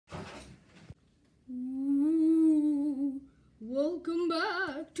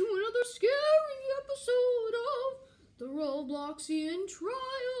another scary episode of the Robloxian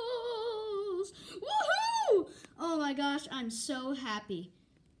Trials. Woohoo! Oh my gosh, I'm so happy.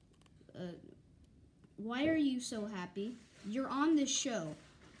 Why are you so happy? You're on this show,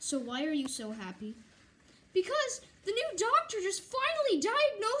 so why are you so happy? Because the new doctor just finally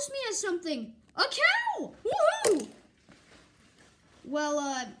diagnosed me as something. A cow! Woohoo!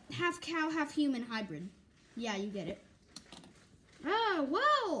 Well, half cow, half human hybrid. Yeah, you get it. Ah,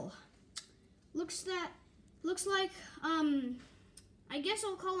 well. Looks like, I guess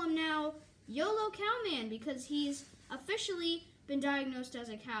I'll call him now YOLO Cowman because he's officially been diagnosed as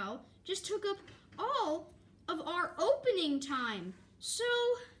a cow. Just took up all of our opening time. So,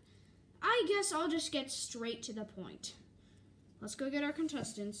 I guess I'll just get straight to the point. Let's go get our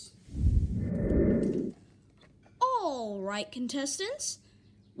contestants. All right, contestants.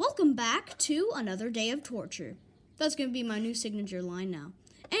 Welcome back to another day of torture. That's going to be my new signature line now.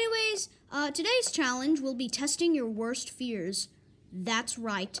 Anyways, today's challenge will be testing your worst fears. That's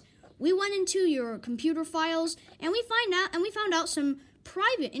right. We went into your computer files and we found out some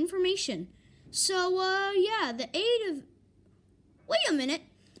private information. So, yeah, the aid of... Wait a minute.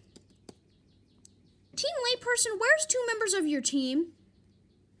 Team Layperson, where's 2 members of your team?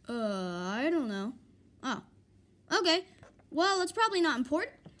 I don't know. Oh, okay. Well, it's probably not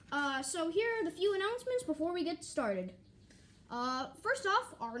important. So here are the few announcements before we get started. First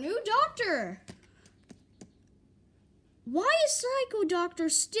off, our new doctor. Why is Psycho Doctor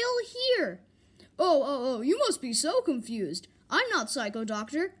still here? Oh, you must be so confused. I'm not Psycho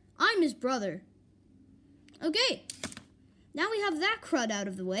Doctor. I'm his brother. Okay, now we have that crud out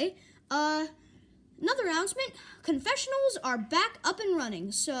of the way. Another announcement, confessionals are back up and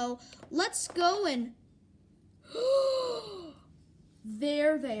running, so let's go and...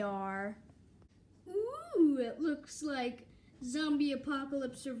 There they are. Ooh, it looks like Zombie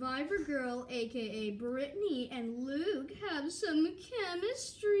Apocalypse Survivor Girl, aka Brittany, and Luke have some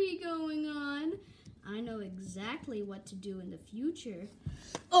chemistry going on. I know exactly what to do in the future.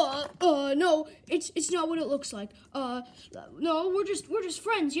 No, it's not what it looks like. No, we're just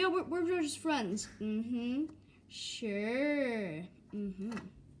friends. Yeah, we're just friends. Sure.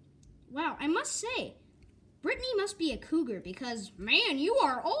 Wow, I must say, Brittany must be a cougar because, man, you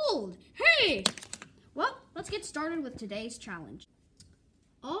are old. Hey! Well, let's get started with today's challenge.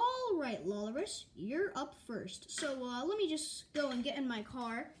 All right, Lawless, you're up first. So, let me just go and get in my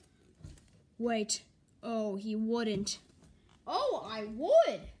car. Wait. Oh, he wouldn't. Oh, I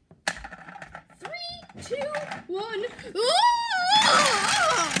would. 3, 2, 1.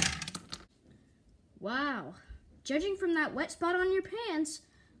 Ah! Wow. Judging from that wet spot on your pants,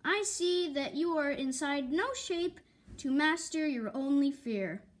 I see that you are inside no shape to master your only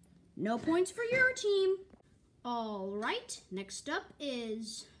fear. No points for your team. All right, next up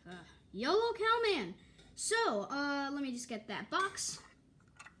is YOLO Cowman. So, let me just get that box.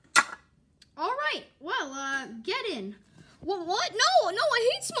 All right, well, get in. What? No,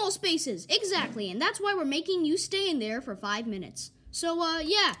 I hate small spaces. Exactly, and that's why we're making you stay in there for 5 minutes. So,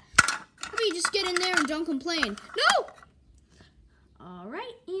 yeah, let me just get in there and don't complain. No! All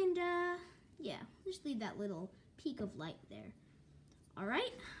right, and, yeah, just leave that little peak of light there. All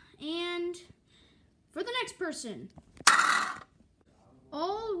right, and for the next person.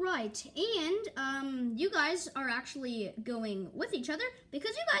 All right, and you guys are actually going with each other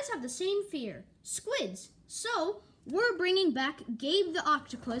because you guys have the same fear, squids. So we're bringing back Gabe the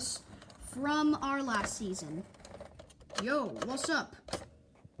Octopus from our last season. Yo, what's up?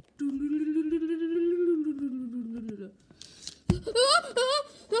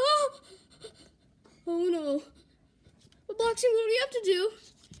 Oh no. Robloxian, what do you have to do?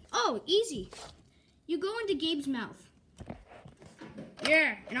 Oh, easy. You go into Gabe's mouth.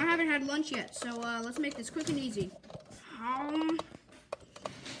 Yeah, and I haven't had lunch yet, so let's make this quick and easy.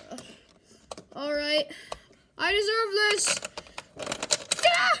 All right, I deserve this.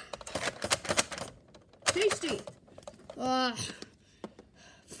 Yeah! Tasty.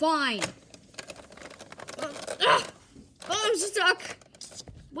 Fine. I'm stuck.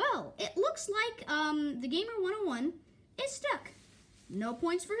 Well, it looks like the Gamer 101 is stuck. No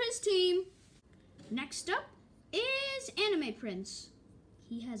points for his team. Next up is Anime Prince.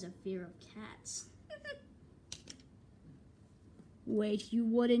 He has a fear of cats. Wait, you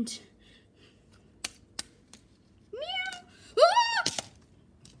wouldn't. Meow! Ah!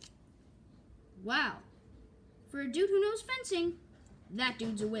 Wow. For a dude who knows fencing, that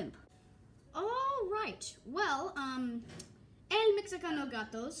dude's a wimp. All right. Well, El Mexicano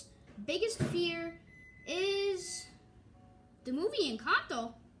Gato's biggest fear is the movie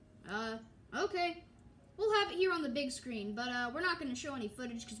Encanto. Okay. We'll have it here on the big screen, but we're not going to show any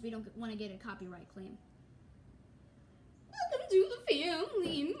footage because we don't want to get a copyright claim. Welcome to the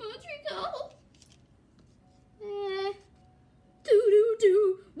family in Montreal.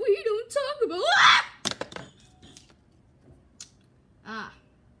 We don't talk about...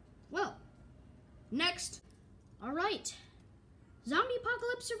 Well, next. All right. Zombie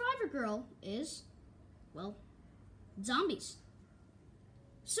Apocalypse Survivor Girl is, well, zombies.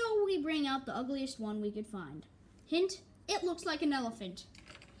 So we bring out the ugliest one we could find. Hint, it looks like an elephant.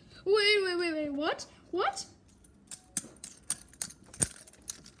 Wait, what? What?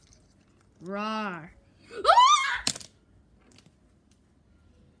 Rawr.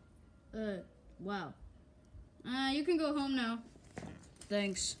 Wow. You can go home now.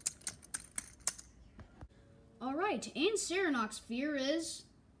 Thanks. Alright, and Serenok's fear is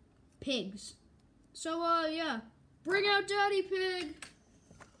pigs. So, yeah. Bring out Daddy Pig!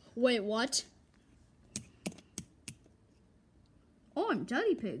 Wait, what? Oh, I'm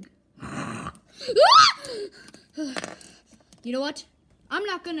Daddy Pig. You know what? I'm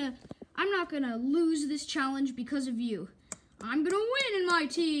not gonna lose this challenge because of you. I'm gonna win in my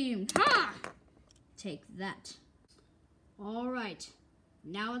team! Ha! Take that. Alright.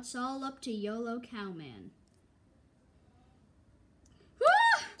 Now it's all up to YOLO Cowman.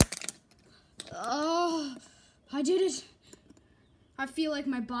 Oh, I did it. I feel like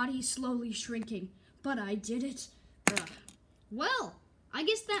my body's slowly shrinking, but I did it. Well, I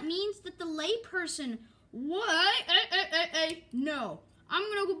guess that means that the layperson... What? No, I'm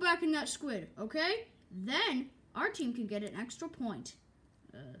gonna go back in that squid, okay? Then our team can get an extra point.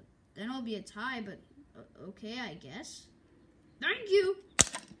 Then it'll be a tie, but okay, I guess. Thank you.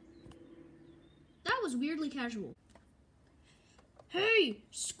 That was weirdly casual. Hey,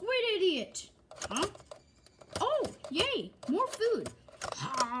 squid idiot! Huh? Oh, yay, more food.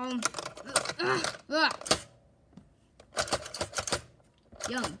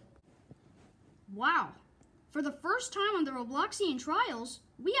 Yum. Wow. For the first time on the Robloxian trials,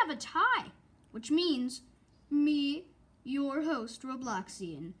 we have a tie, which means me, your host,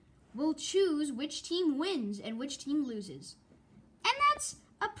 Robloxian, will choose which team wins and which team loses. And that's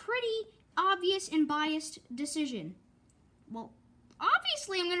a pretty obvious and biased decision. Well,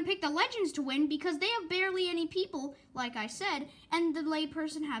 obviously I'm going to pick the Legends to win because they have barely any people, like I said, and the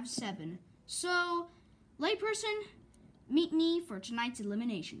layperson have 7. So, layperson, meet me for tonight's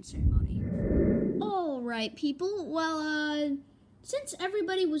elimination ceremony. Alright, people. Well, since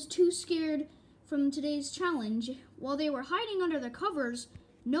everybody was too scared from today's challenge, while they were hiding under the covers,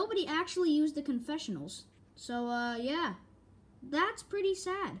 nobody actually used the confessionals. So, yeah. That's pretty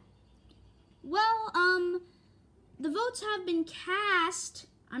sad. Well, the votes have been cast.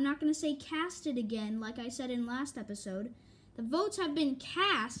 I'm not going to say casted again, like I said in last episode. The votes have been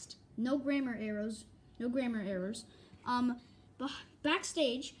cast. No grammar errors.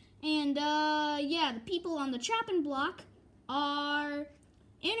 Backstage. And, yeah, the people on the chopping block are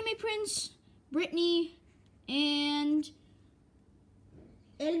Anime Prince, Brittany, and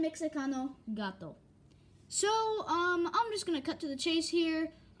El Mexicano Gato. So, I'm just gonna cut to the chase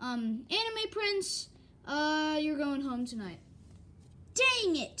here. Anime Prince, you're going home tonight.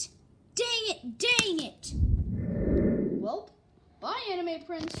 Dang it! Dang it! Well, bye, Anime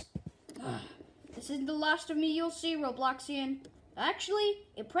Prince. This isn't the last of me you'll see, Robloxian. Actually,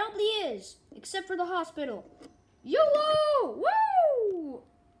 it probably is, except for the hospital. YOLO! Woo!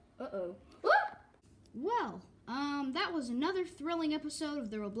 Uh-oh. Ah! Well, that was another thrilling episode of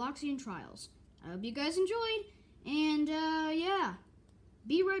the Robloxian Trials. I hope you guys enjoyed, and, yeah.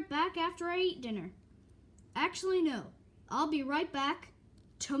 Be right back after I eat dinner. Actually, no. I'll be right back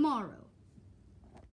tomorrow.